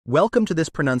Welcome to this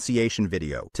pronunciation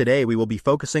video. Today we will be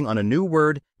focusing on a new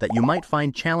word that you might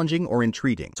find challenging or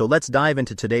intriguing. So let's dive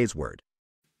into today's word.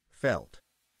 Felt,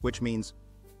 which means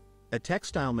a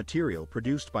textile material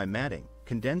produced by matting,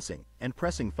 condensing, and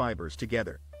pressing fibers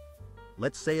together.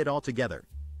 Let's say it all together.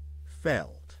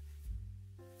 Felt.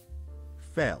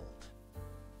 Felt.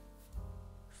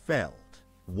 Felt.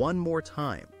 One more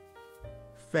time.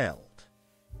 Felt.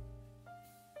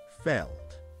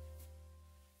 Felt.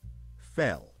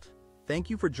 Felt. Thank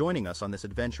you for joining us on this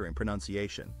adventure in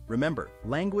pronunciation. Remember,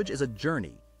 language is a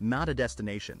journey, not a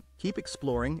destination. Keep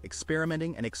exploring,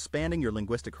 experimenting, and expanding your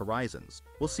linguistic horizons.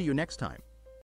 We'll see you next time.